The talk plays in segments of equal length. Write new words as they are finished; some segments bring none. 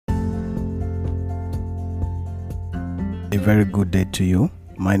A very good day to you.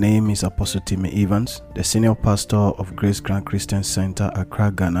 My name is Apostle Timmy Evans, the Senior Pastor of Grace Grand Christian Center,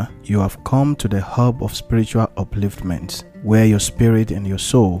 Accra, Ghana. You have come to the hub of spiritual upliftments, where your spirit and your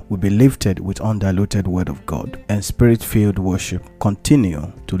soul will be lifted with undiluted word of God and spirit-filled worship.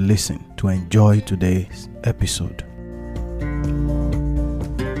 Continue to listen to enjoy today's episode.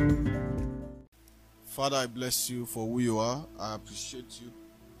 Father, I bless you for who you are. I appreciate you.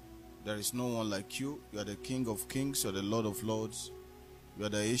 There is no one like you. You are the King of Kings. You are the Lord of Lords. You are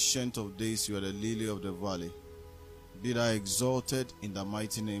the Ancient of Days. You are the Lily of the Valley. Be thou exalted in the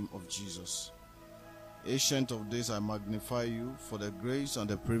mighty name of Jesus. Ancient of Days, I magnify you for the grace and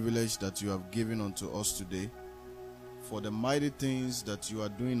the privilege that you have given unto us today, for the mighty things that you are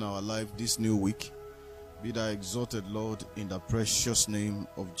doing in our life this new week. Be thou exalted, Lord, in the precious name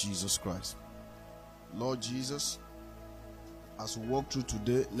of Jesus Christ. Lord Jesus, as we walk through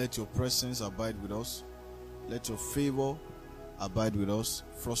today, let your presence abide with us. Let your favor abide with us.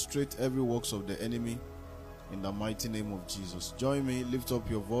 Frustrate every works of the enemy in the mighty name of Jesus. Join me, lift up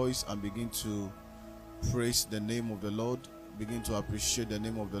your voice and begin to praise the name of the Lord. Begin to appreciate the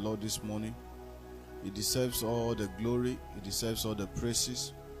name of the Lord this morning. He deserves all the glory. He deserves all the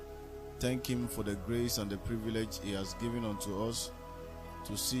praises. Thank him for the grace and the privilege he has given unto us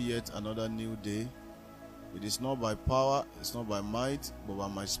to see yet another new day. It is not by power, it's not by might, but by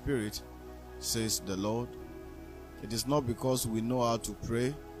my spirit, says the Lord. It is not because we know how to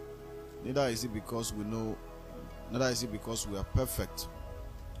pray, neither is it because we are perfect.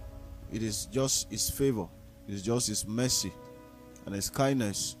 It is just his favor, it is just his mercy and his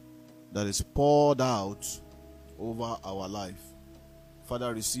kindness that is poured out over our life.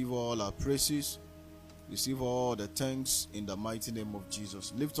 Father, receive all our praises, receive all the thanks in the mighty name of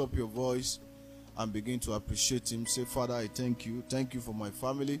Jesus. Lift up your voice and begin to appreciate him. Say, Father, I thank you. Thank you for my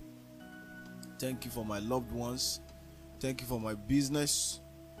family. Thank you for my loved ones. Thank you for my business.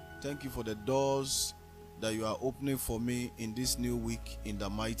 Thank you for the doors that you are opening for me in this new week in the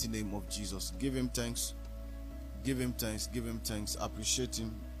mighty name of Jesus. Give him thanks. Give him thanks. Give him thanks. Appreciate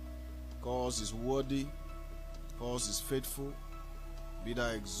him because he's worthy, because he's faithful. Be thou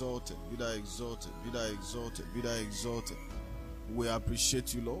exalted. Be thou exalted. Be thou exalted. Be thou exalted. We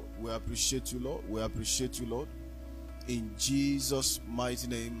appreciate you, Lord. We appreciate you, Lord. We appreciate you, Lord. In Jesus' mighty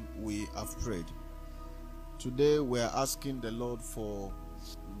name we have prayed. Today we are asking the Lord for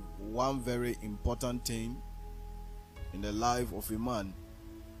one very important thing in the life of a man.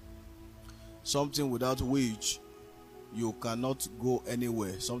 Something without which you cannot go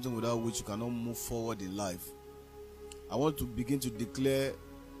anywhere. Something without which you cannot move forward in life. I want to begin to declare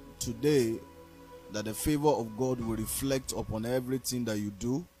today that the favor of God will reflect upon everything that you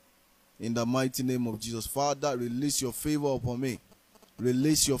do in the mighty name of Jesus. Father, release your favor upon me.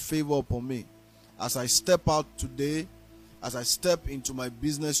 Release your favor upon me. As I step out today, as I step into my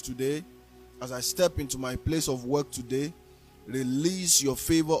business today, as I step into my place of work today, release your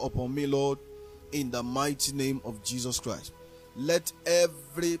favor upon me, Lord, in the mighty name of Jesus Christ. Let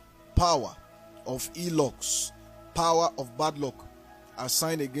every power of e-locks, power of bad luck,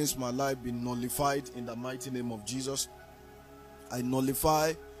 assigned against my life be nullified in the mighty name of Jesus. I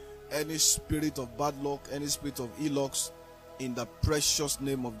nullify any spirit of bad luck, any spirit of e-locks in the precious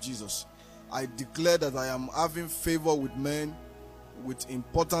name of Jesus. I declare that I am having favor with men, with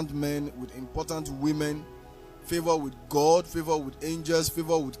important women, favor with God, favor with angels,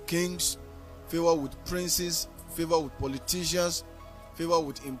 favor with kings, favor with princes, favor with politicians, favor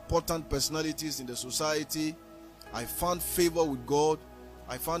with important personalities in the society. I found favor with God.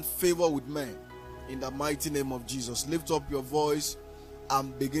 I found favor with men in the mighty name of Jesus. Lift up your voice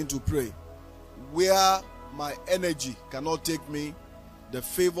and begin to pray. Where my energy cannot take me, the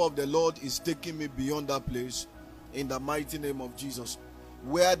favor of the Lord is taking me beyond that place in the mighty name of Jesus.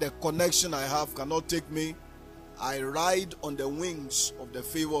 Where the connection I have cannot take me, I ride on the wings of the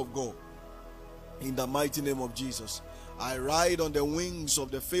favor of God in the mighty name of Jesus. I ride on the wings of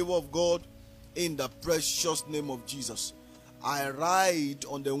the favor of God in the precious name of Jesus. I ride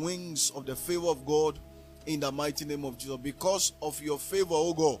on the wings of the favor of God in the mighty name of Jesus. Because of your favor,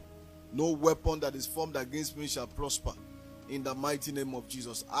 O God, no weapon that is formed against me shall prosper in the mighty name of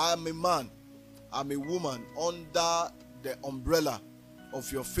Jesus. I am a man, I'm a woman under the umbrella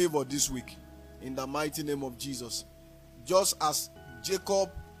of your favor this week in the mighty name of Jesus. Just as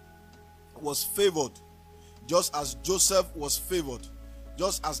Jacob was favored, just as Joseph was favored,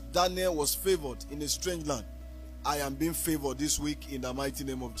 just as Daniel was favored in a strange land, I am being favored this week in the mighty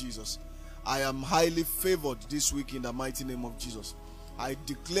name of Jesus. I am highly favored this week in the mighty name of Jesus. I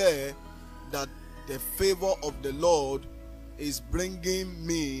declare that the favor of the Lord is bringing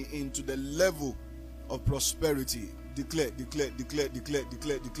me into the level of prosperity. Declare.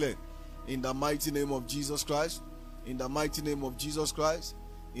 In the mighty name of Jesus Christ. In the mighty name of Jesus Christ.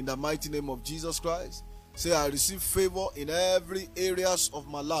 In the mighty name of Jesus Christ. Say, I receive favor in every areas of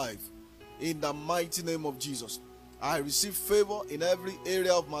my life. In the mighty name of Jesus. I receive favor in every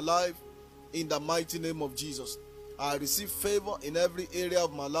area of my life. In the mighty name of Jesus. I receive favor in every area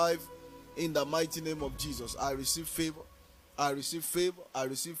of my life. In the mighty name of Jesus. I receive favor. I receive favor. I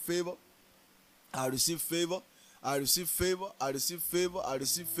receive favor. I receive favor. I receive favor. I receive favor. I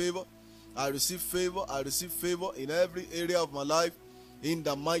receive favor. I receive favor. I receive favor in every area of my life. In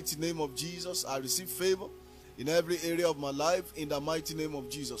the mighty name of Jesus. I receive favor in every area of my life. In the mighty name of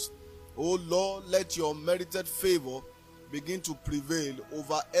Jesus. Oh Lord, let your merited favor begin to prevail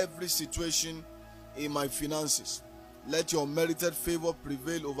over every situation in my finances. Let your merited favor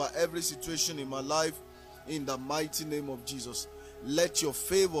prevail over every situation in my life. In the mighty name of Jesus. Let your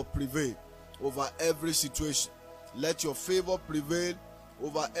favor prevail over every situation. Let your favor prevail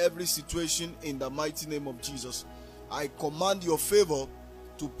over every situation in the mighty name of Jesus. I command your favor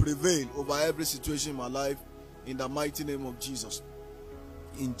to prevail over every situation in my life in the mighty name of Jesus.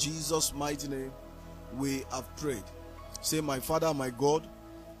 In Jesus' mighty name, we have prayed. Say, my Father, my God,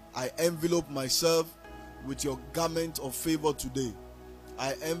 I envelope myself with your garment of favor today.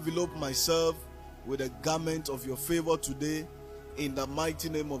 I envelope myself with a garment of your favor today in the mighty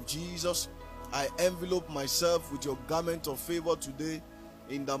name of Jesus. I envelope myself with your garment of favor today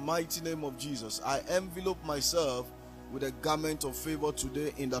in the mighty name of Jesus. I envelope myself with a garment of favor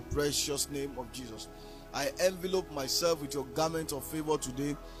today in the precious name of Jesus. I envelope myself with your garment of favor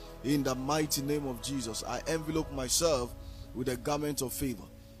today in the mighty name of Jesus. I envelope myself with a garment of favor.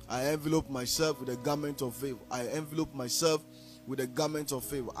 I envelope myself with a garment of favor. I envelope myself with a garment of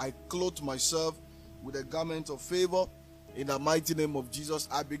favor. I clothe myself with a garment of favor in the mighty name of Jesus.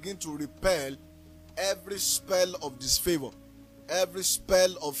 I begin to repel every spell of disfavor, every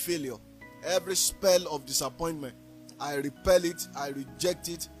spell of failure, every spell of disappointment. I repel it. I reject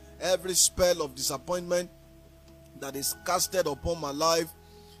it. Every spell of disappointment that is casted upon my life,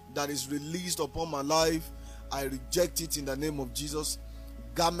 that is released upon my life, I reject it in the name of Jesus.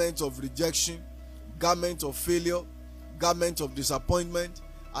 Garment of rejection, garment of failure, garment of disappointment,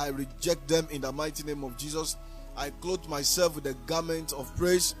 I reject them in the mighty name of Jesus. I clothe myself with a garment of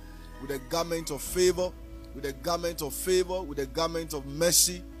praise, with a garment of favor, with a garment of favor, with a garment of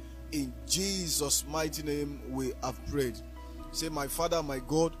mercy. In Jesus' mighty name we have prayed. Say, my Father, my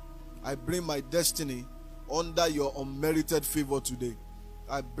God, I bring my destiny under your unmerited favor today.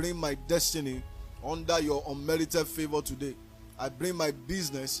 I bring my destiny under your unmerited favor today. I bring my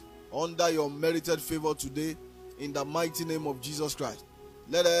business under your unmerited favor today in the mighty name of Jesus Christ.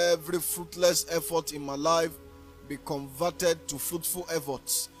 Let every fruitless effort in my life be converted to fruitful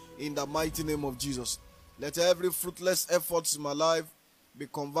efforts in the mighty name of Jesus. Let every fruitless effort in my life be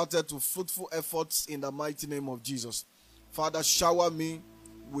converted to fruitful efforts in the mighty name of Jesus. Father, shower me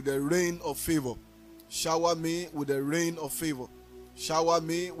with a rain of favor. Shower me with a rain of favor. Shower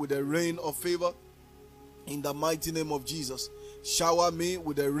me with a rain of favor in the mighty name of Jesus. Shower me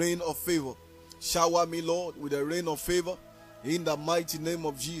with a rain of favor. Shower me, Lord, with a rain of favor in the mighty name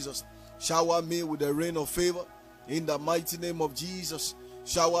of Jesus. Shower me with a rain of favor in the mighty name of Jesus.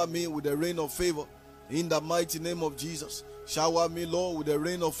 Shower me with a rain of favor in the mighty name of Jesus. Shower me, Lord, with a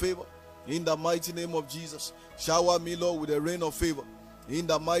rain of favor in the mighty name of Jesus. Shower me, Lord, with a rain of favor in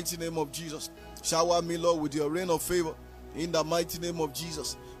the mighty name of Jesus. Shower me, Lord, with your rain of favor in the mighty name of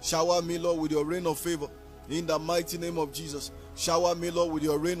Jesus. Shower me, Lord, with your rain of favor in the mighty name of Jesus. Shower me, Lord, with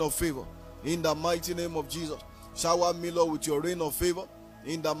your rain of favor in the mighty name of Jesus. Shower me, Lord, with your rain of favor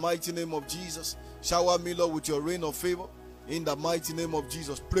in the mighty name of Jesus. Shower me, Lord, with your rain of favor in the mighty name of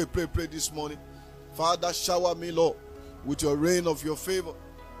Jesus. Pray this morning. Father, shower me, Lord, with your rain of your favor.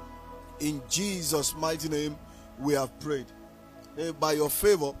 In Jesus' mighty name, we have prayed. By your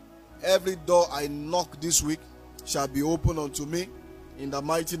favor, every door I knock this week shall be opened unto me. In the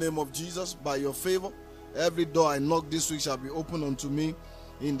mighty name of Jesus, by your favor, every door I knock this week shall be opened unto me.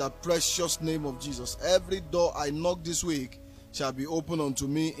 In the precious name of Jesus. Every door I knock this week shall be opened unto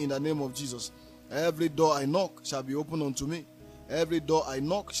me in the name of Jesus. Every door I knock shall be opened unto me. Every door I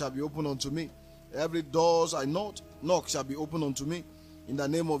knock shall be opened unto me. Every doors I knock shall be opened unto me. In the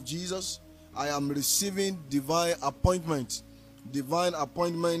name of Jesus, I am receiving divine appointment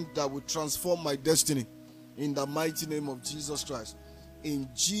that will transform my destiny. In the mighty name of Jesus Christ. In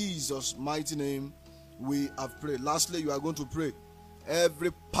Jesus' mighty name, we have prayed. Lastly, you are going to pray.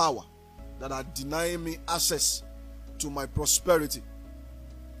 Every power that are denying me access to my prosperity,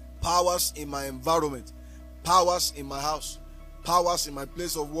 powers in my environment, powers in my house, powers in my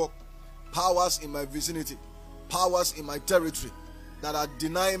place of work, powers in my vicinity, powers in my territory that are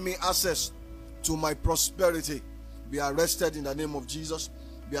denying me access to my prosperity be arrested in the name of Jesus.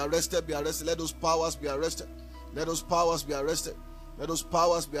 Be arrested, be arrested. Let those powers be arrested. Let those powers be arrested. Let those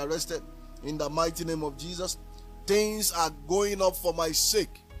powers be arrested in the mighty name of Jesus. Things are going up for my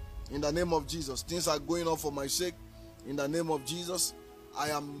sake in the name of Jesus. Things are going up for my sake in the name of Jesus. I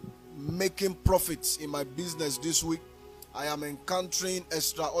am making profits in my business this week. I am encountering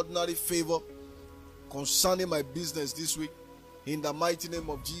extraordinary favor concerning my business this week in the mighty name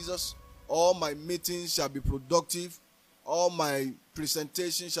of Jesus. All my meetings shall be productive. All my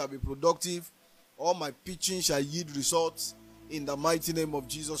presentations shall be productive. All my pitching shall yield results in the mighty name of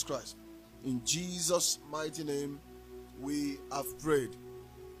Jesus Christ. In Jesus' mighty name we have prayed.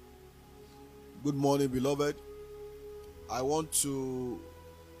 Good morning, beloved. I want to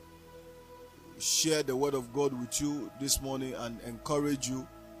share the word of God with you this morning and encourage you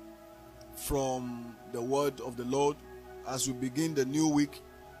from the word of the Lord as we begin the new week.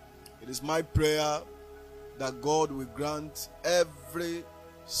 It is my prayer that God will grant every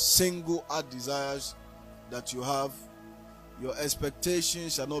single heart desires that you have. Your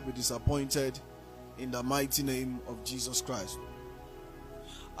expectations shall not be disappointed in the mighty name of Jesus Christ.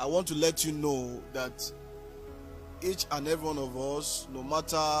 I want to let you know that each and every one of us, no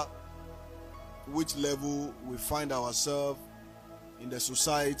matter which level we find ourselves in the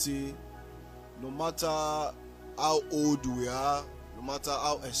society, no matter how old we are, no matter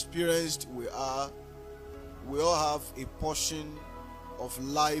how experienced we are, we all have a portion of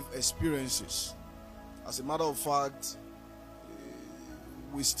life experiences. As a matter of fact,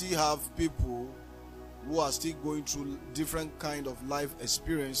 we still have people who are still going through different kind of life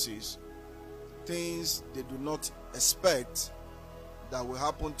experiences, things they do not expect that will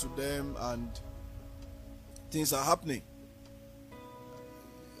happen to them, and things are happening.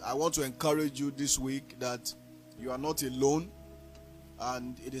 I want to encourage you this week that you are not alone,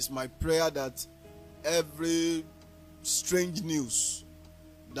 and it is my prayer that every strange news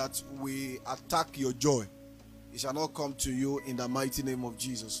that will attack your joy, it shall not come to you in the mighty name of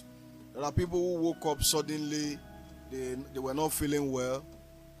Jesus. There are people who woke up suddenly, they were not feeling well,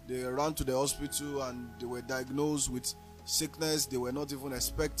 they ran to the hospital and they were diagnosed with sickness they were not even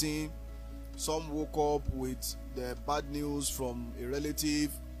expecting. Some woke up with the bad news from a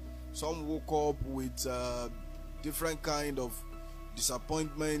relative. Some woke up with different kind of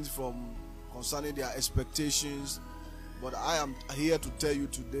disappointment from concerning their expectations. But I am here to tell you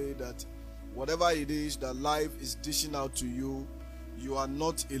today that whatever it is that life is dishing out to you, you are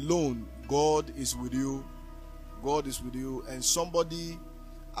not alone. God is with you. God is with you. And somebody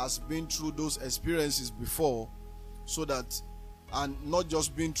has been through those experiences before, so that, and not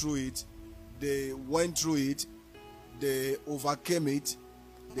just been through it, they went through it, they overcame it,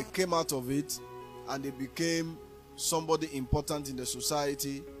 they came out of it, and they became somebody important in the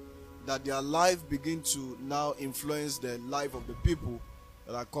society, that their life begin to now influence the life of the people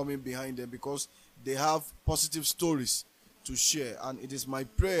that are coming behind them, because they have positive stories to share. And it is my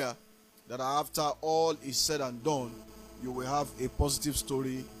prayer that after all is said and done, you will have a positive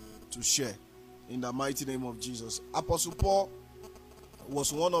story to share in the mighty name of Jesus. Apostle Paul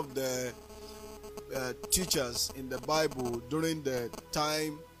was one of the teachers in the Bible during the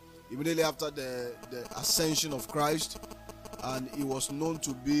time immediately after the ascension of Christ, and he was known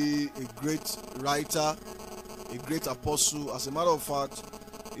to be a great writer, a great apostle. As a matter of fact,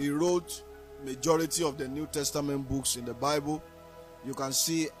 he wrote majority of the New Testament books in the Bible. You can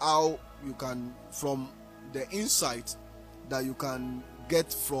see how you can, from the insight that you can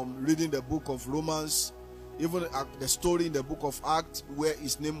get from reading the book of Romans, even the story in the book of Acts where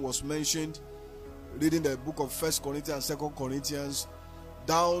his name was mentioned, reading the book of 1 Corinthians, 2 Corinthians,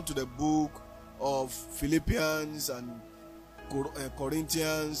 down to the book of Philippians and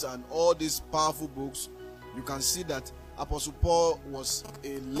Corinthians and all these powerful books, you can see that Apostle Paul was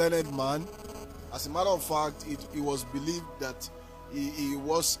a learned man. As a matter of fact, it was believed that he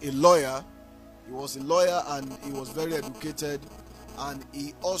was a lawyer. He was a lawyer and he was very educated, and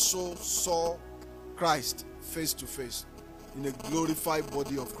he also saw Christ face to face in a glorified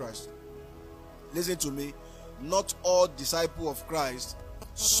body of Christ. Listen to me, not all disciples of Christ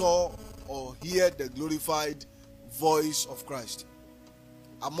saw or heard the glorified voice of Christ.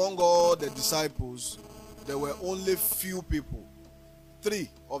 Among all the disciples, there were only few people, 3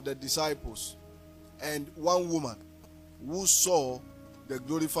 of the disciples and 1 woman, who saw the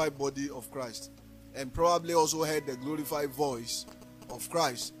glorified body of Christ and probably also heard the glorified voice of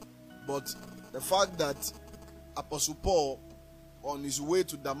Christ. But the fact that Apostle Paul, on his way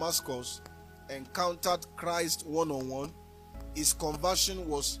to Damascus, encountered Christ one-on-one, his conversion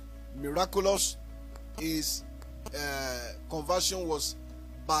was miraculous, his conversion was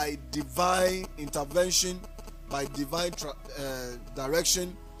by divine intervention, by divine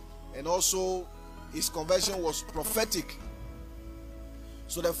direction, and also his conversion was prophetic.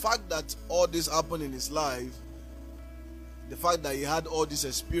 So the fact that all this happened in his life, the fact that he had all these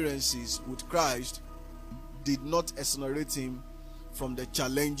experiences with Christ, did not exonerate him from the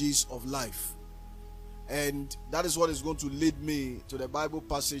challenges of life. And that is what is going to lead me to the Bible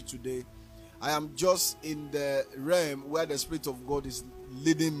passage today. I am just in the realm where the Spirit of God is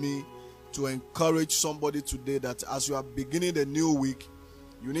leading me to encourage somebody today that as you are beginning the new week,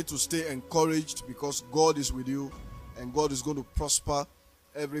 you need to stay encouraged, because God is with you and God is going to prosper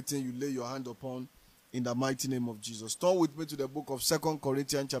everything you lay your hand upon in the mighty name of Jesus. Turn with me to the book of 2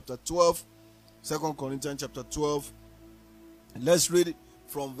 Corinthians chapter 12. 2 Corinthians chapter 12. Let's read it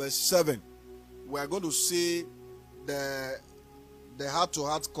from verse 7. We are going to see the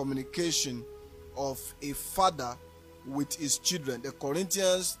heart-to-heart communication of a father with his children. The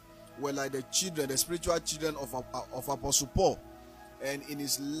Corinthians were like the children, the spiritual children of Apostle Paul. And in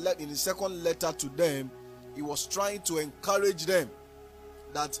his second letter to them, he was trying to encourage them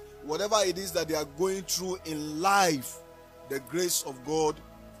that whatever it is that they are going through in life, the grace of God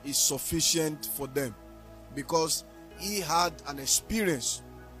is sufficient for them, because he had an experience.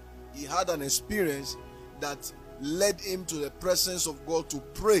 He had an experience that led him to the presence of God to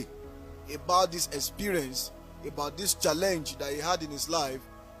pray about this experience, about this challenge that he had in his life.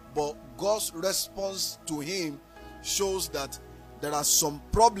 But God's response to him shows that there are some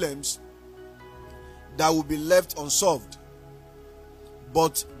problems that will be left unsolved,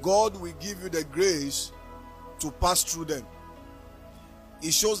 but God will give you the grace to pass through them.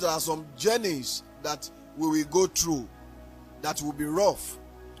 It shows there are some journeys that we will go through that will be rough,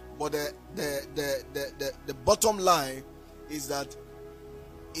 but the bottom line is that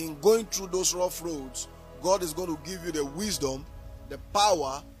in going through those rough roads, God is going to give you the wisdom, the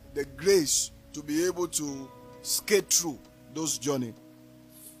power, the grace to be able to skate through those journeys.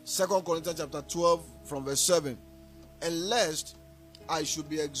 2 Corinthians chapter 12 from verse 7. And lest I should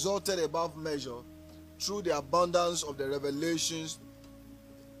be exalted above measure through the abundance of the revelations,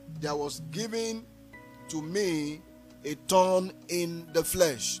 there was given to me a thorn in the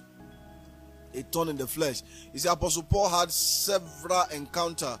flesh. A thorn in the flesh. You see, Apostle Paul had several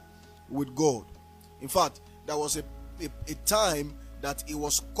encounters with God. In fact, there was a time that he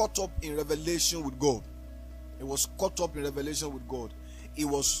was caught up in revelation with God. He was caught up in revelation with God. He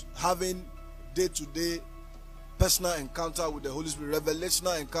was having day-to-day personal encounter with the Holy Spirit,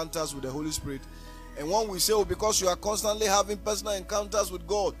 revelational encounters with the Holy Spirit. And when we say, oh, because you are constantly having personal encounters with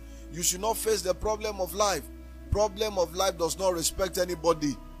God, you should not face the problem of life. Problem of life does not respect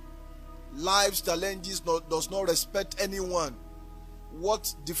anybody. Life's challenges does not respect anyone.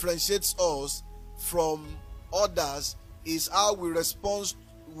 What differentiates us from others is how we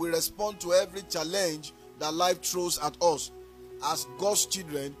respond to every challenge that life throws at us. As God's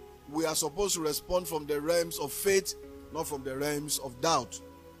children, we are supposed to respond from the realms of faith, not from the realms of doubt.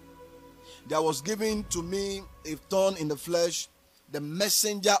 There was given to me a thorn in the flesh, the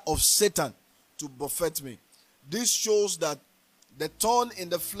messenger of Satan to buffet me. This shows that the thorn in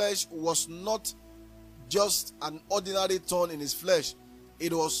the flesh was not just an ordinary thorn in his flesh.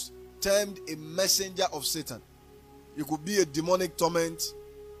 It was termed a messenger of Satan. It could be a demonic torment.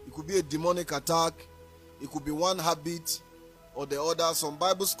 It could be a demonic attack. It could be one habit or the other. Some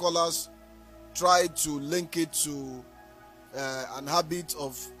Bible scholars try to link it to an habit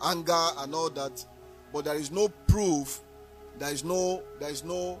of anger and all that, but there is no proof. There is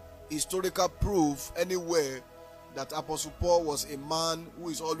no historical proof anywhere that Apostle Paul was a man who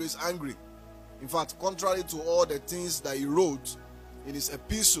is always angry. In fact, contrary to all the things that he wrote in his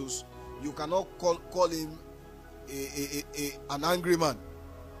epistles, you cannot call him an angry man.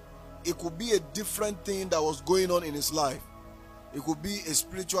 It could be a different thing that was going on in his life. It could be a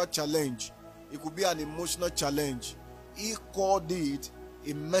spiritual challenge. It could be an emotional challenge. He called it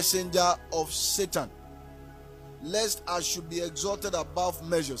a messenger of Satan. Lest I should be exalted above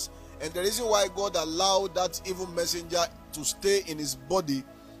measures. And the reason why God allowed that evil messenger to stay in his body,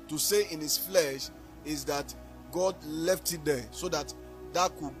 to stay in his flesh, is that God left it there so that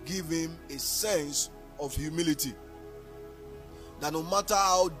could give him a sense of humility. That no matter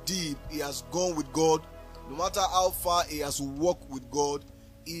how deep he has gone with God, no matter how far he has walked with God,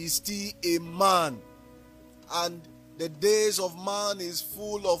 he is still a man. And the days of man is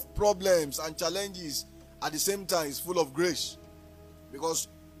full of problems and challenges. At the same time, it's full of grace. Because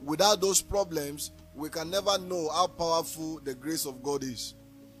without those problems, we can never know how powerful the grace of God is.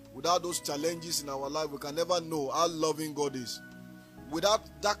 Without those challenges in our life, we can never know how loving God is. Without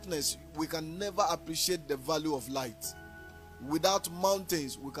darkness, we can never appreciate the value of light. Without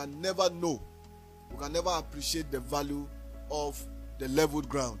mountains, we can never know. We can never appreciate the value of the leveled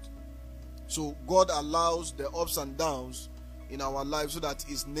ground. So God allows the ups and downs in our lives so that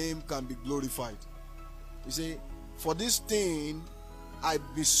His name can be glorified. You see, for this thing I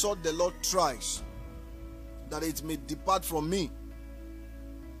besought the Lord thrice, that it may depart from me.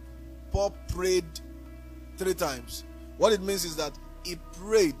 Paul prayed 3 times. What it means is that he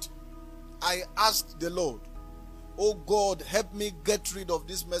prayed. I asked the Lord, oh God, help me get rid of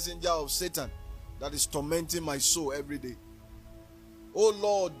this messenger of Satan that is tormenting my soul every day. Oh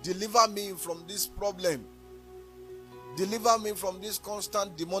Lord, deliver me from this problem. Deliver me from these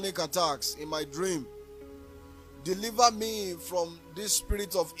constant demonic attacks in my dream. Deliver me from this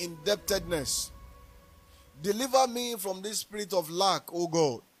spirit of indebtedness. Deliver me from this spirit of lack, oh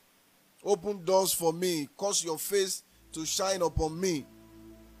God. Open doors for me. Cause your face to shine upon me.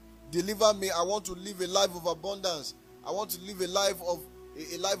 Deliver me. I want to live a life of abundance. I want to live a life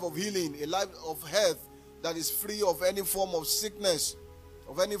of healing, a life of health that is free of any form of sickness,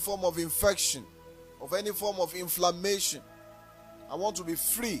 of any form of infection, of any form of inflammation. I want to be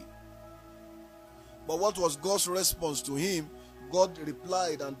free. But what was God's response to him? God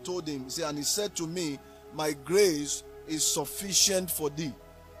replied and told him, and he said to me, my grace is sufficient for thee,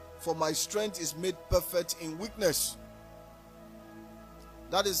 for my strength is made perfect in weakness.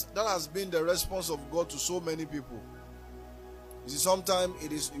 That has been the response of God to so many people. You see,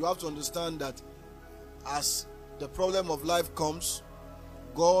 sometimes you have to understand that as the problem of life comes,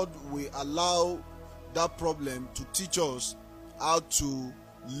 God will allow that problem to teach us how to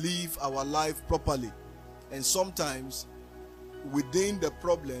live our life properly. And sometimes within the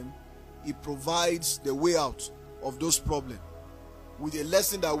problem, He provides the way out of those problems with a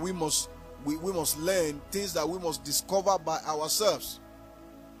lesson that we must learn, things that we must discover by ourselves.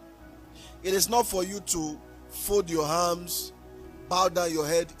 It is not for you to fold your arms, bow down your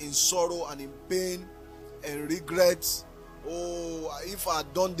head in sorrow and in pain and regret. Oh, if I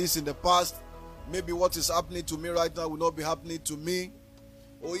had done this in the past, maybe what is happening to me right now will not be happening to me.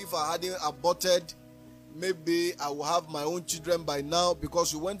 Or if I hadn't aborted, maybe I will have my own children by now,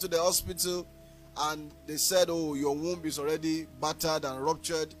 because you went to the hospital and they said, oh, your womb is already battered and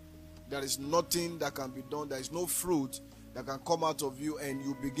ruptured. There is nothing that can be done. There is no fruit that can come out of you, and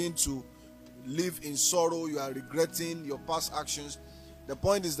you begin to live in sorrow. You are regretting your past actions. The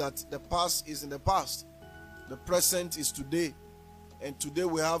point is that the past is in the past. The present is today. And today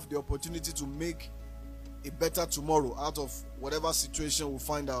we have the opportunity to make a better tomorrow out of whatever situation we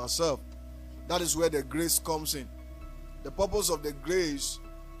find ourselves. That is where the grace comes in. The purpose of the grace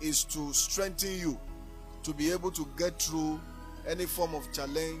is to strengthen you to be able to get through any form of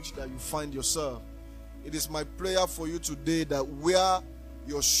challenge that you find yourself. It is my prayer for you today that where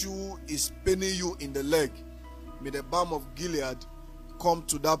your shoe is paining you in the leg, may the balm of Gilead come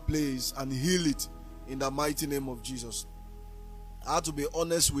to that place and heal it in the mighty name of Jesus. I have to be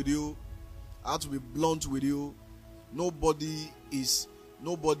honest with you. I have to be blunt with you. Nobody is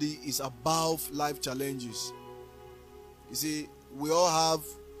above life challenges. You see, we all have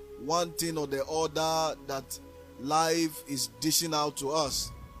one thing or the other that life is dishing out to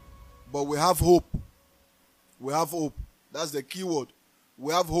us. But we have hope. We have hope. That's the key word.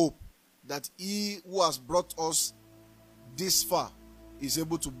 We have hope that He who has brought us this far is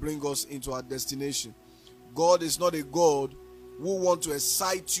able to bring us into our destination. God is not a God who wants to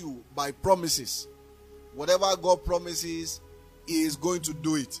excite you by promises. Whatever God promises, He is going to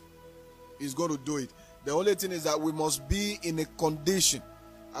do it. He's going to do it. The only thing is that we must be in a condition.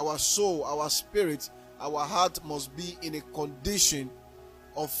 Our soul, our spirit, our heart must be in a condition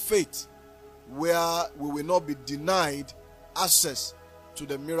of faith where we will not be denied access to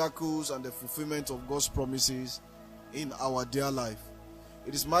the miracles and the fulfillment of God's promises in our dear life.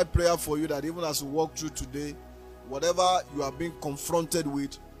 It is my prayer for you that even as you walk through today, whatever you are being confronted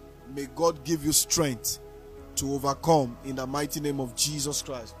with, may God give you strength to overcome in the mighty name of Jesus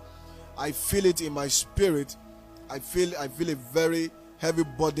Christ. I feel it in my spirit. I feel a very heavy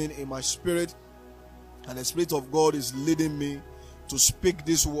burden in my spirit, and the Spirit of God is leading me to speak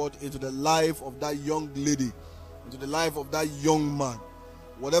this word into the life of that young lady, into the life of that young man.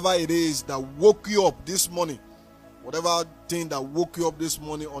 Whatever it is that woke you up this morning, whatever thing that woke you up this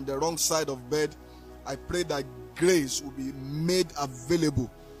morning on the wrong side of bed, I pray that grace will be made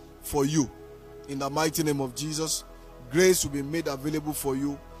available for you in the mighty name of Jesus. Grace will be made available for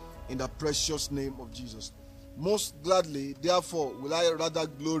you in the precious name of Jesus. Most gladly, therefore, will I rather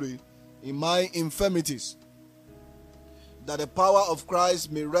glory in my infirmities, that the power of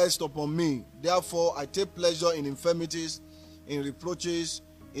Christ may rest upon me. Therefore, I take pleasure in infirmities, in reproaches,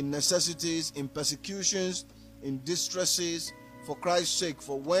 in necessities, in persecutions, in distresses, for Christ's sake.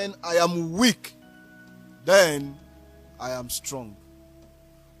 For when I am weak, then I am strong.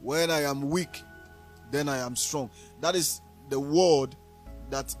 When I am weak, then I am strong. That is the word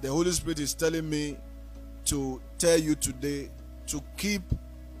that the Holy Spirit is telling me to tell you today, to keep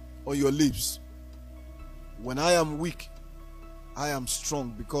on your lips. When I am weak, I am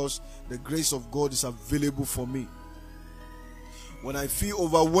strong, because the grace of God is available for me. When I feel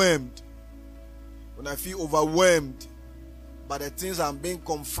overwhelmed, by the things I'm being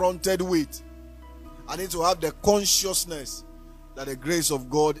confronted with, I need to have the consciousness that the grace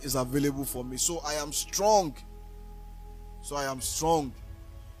of God is available for me. So I am strong.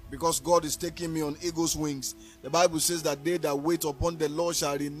 Because God is taking me on eagle's wings. The Bible says that they that wait upon the Lord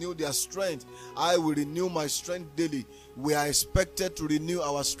shall renew their strength. I will renew my strength daily. We are expected to renew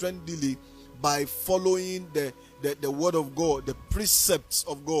our strength daily by following the word of God, the precepts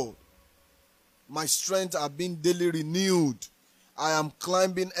of God. My strength are being daily renewed. I am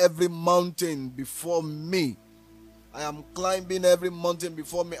climbing every mountain before me. I am climbing every mountain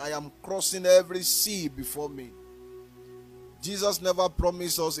before me. I am crossing every sea before me. Jesus never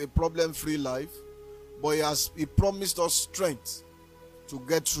promised us a problem-free life, but he promised us strength to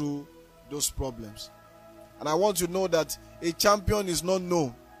get through those problems. And I want you to know that a champion is not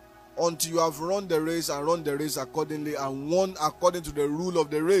known until you have run the race and run the race accordingly and won according to the rule of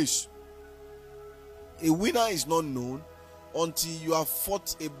the race. A winner is not known until you have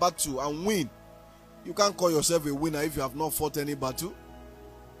fought a battle and win. You can't call yourself a winner if you have not fought any battle.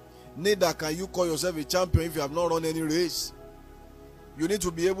 Neither can you call yourself a champion if you have not run any race. You need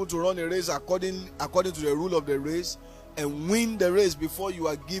to be able to run a race according to the rule of the race and win the race before you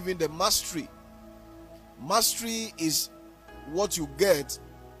are given the mastery. Mastery is what you get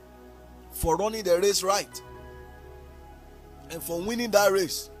for running the race right and for winning that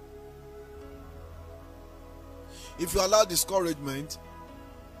race. If you allow discouragement,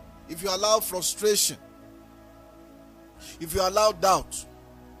 if you allow frustration, if you allow doubt,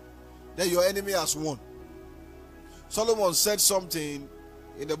 then your enemy has won. Solomon said something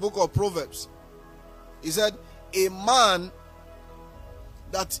in the book of Proverbs. He said, a man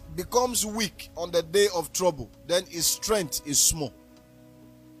that becomes weak on the day of trouble, then his strength is small.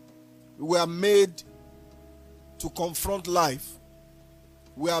 We are made to confront life.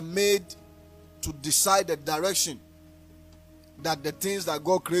 We are made to decide the direction that the things that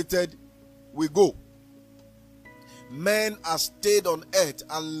God created will go. Men are stayed on earth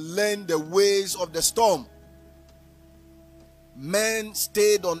and learned the ways of the storm. Men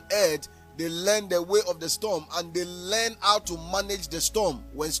stayed on earth, they learn the way of the storm, and they learn how to manage the storm.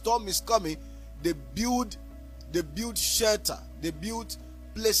 When storm is coming, they build shelter, they build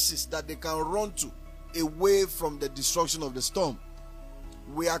places that they can run to away from the destruction of the storm.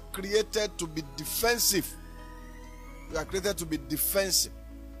 We are created to be defensive. We are created to be defensive.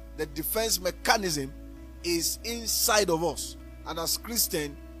 The defense mechanism is inside of us. And as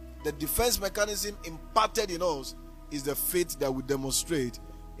Christians, the defense mechanism imparted in us is the faith that we demonstrate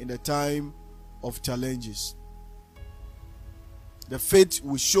in the time of challenges. The faith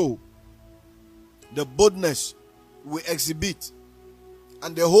we show, the boldness we exhibit,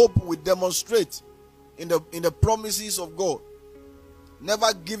 and the hope we demonstrate in the promises of God.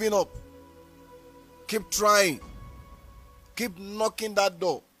 Never giving up. Keep trying. Keep knocking that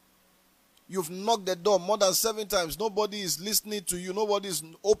door. You've knocked the door more than 7 times. Nobody is listening to you. Nobody is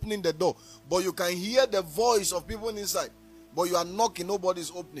opening the door. But you can hear the voice of people inside. But you are knocking. Nobody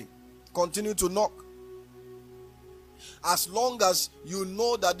is opening. Continue to knock. As long as you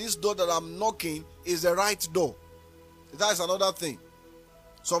know that this door that I'm knocking is the right door. That is another thing.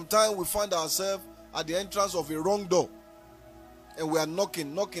 Sometimes we find ourselves at the entrance of a wrong door. And we are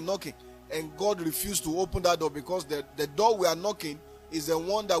knocking. And God refused to open that door because the door we are knocking is the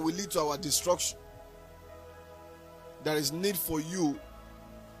one that will lead to our destruction. There is need for you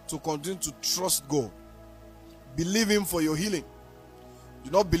to continue to trust God. Believe Him for your healing.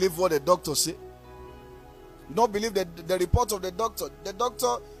 Do not believe what the doctor say. Do not believe the report of the doctor. The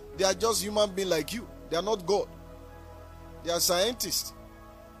doctor, they are just human beings like you. They are not God. They are scientists.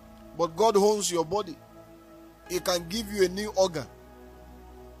 But God owns your body. He can give you a new organ.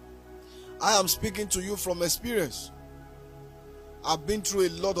 I am speaking to you from experience. I've been through a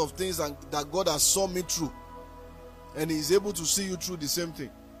lot of things that God has saw me through. And He is able to see you through the same thing.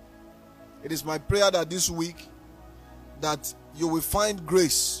 It is my prayer that this week that you will find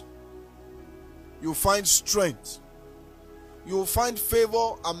grace. You will find strength. You will find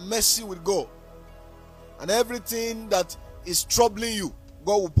favor and mercy with God. And everything that is troubling you,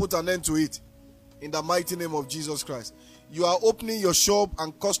 God will put an end to it. In the mighty name of Jesus Christ. You are opening your shop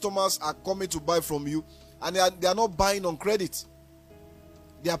and customers are coming to buy from you, and they are not buying on credit.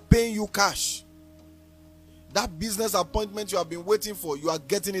 They are paying you cash. That business appointment you have been waiting for, you are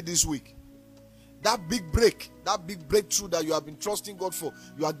getting it this week. That big breakthrough that you have been trusting God for,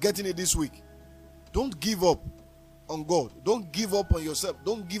 you are getting it this week. Don't give up on God. Don't give up on yourself.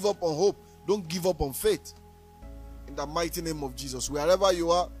 Don't give up on hope. Don't give up on faith. In the mighty name of Jesus. Wherever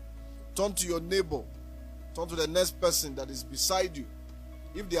you are, turn to your neighbor. Turn to the next person that is beside you.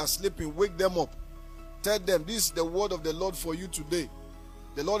 If they are sleeping, wake them up. Tell them, this is the word of the Lord for you today.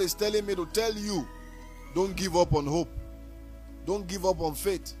 The Lord is telling me to tell you, don't give up on hope. Don't give up on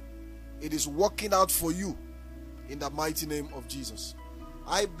faith. It is working out for you in the mighty name of Jesus.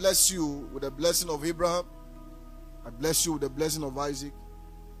 I bless you with the blessing of Abraham. I bless you with the blessing of Isaac.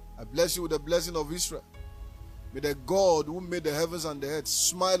 I bless you with the blessing of Israel. May the God who made the heavens and the earth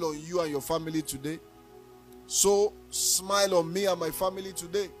smile on you and your family today. So smile on me and my family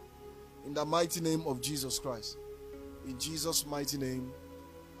today in the mighty name of Jesus Christ. In Jesus' mighty name,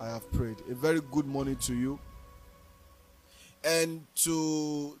 I have prayed. A very good morning to you and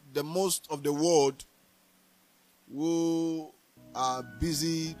to the most of the world who are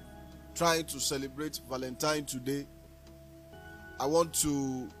busy trying to celebrate Valentine today. I want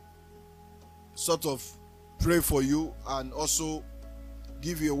to sort of pray for you and also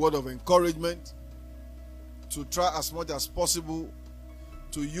give you a word of encouragement to try as much as possible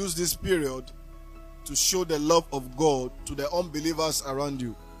to use this period to show the love of God to the unbelievers around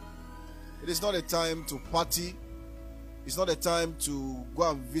you. It is not a time to party. It's not a time to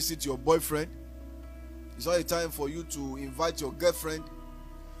go and visit your boyfriend. It's not a time for you to invite your girlfriend.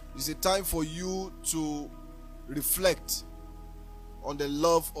 It's a time for you to reflect on the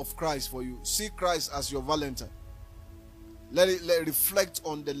love of Christ for you. See Christ as your Valentine. Let it reflect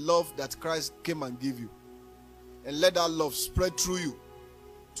on the love that Christ came and gave you. And let that love spread through you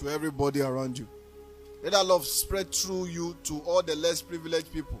to everybody around you. Let that love spread through you to all the less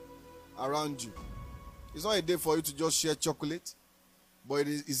privileged people around you. It's not a day for you to just share chocolate, but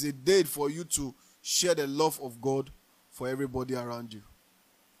it is a day for you to share the love of God for everybody around you.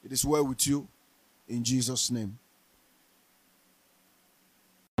 It is well with you in Jesus' name.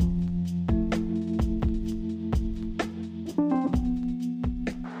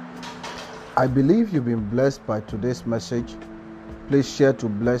 I believe you've been blessed by today's message. Please share to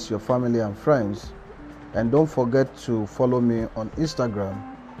bless your family and friends. And don't forget to follow me on Instagram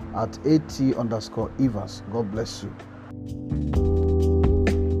at @AT_Evans. God bless you.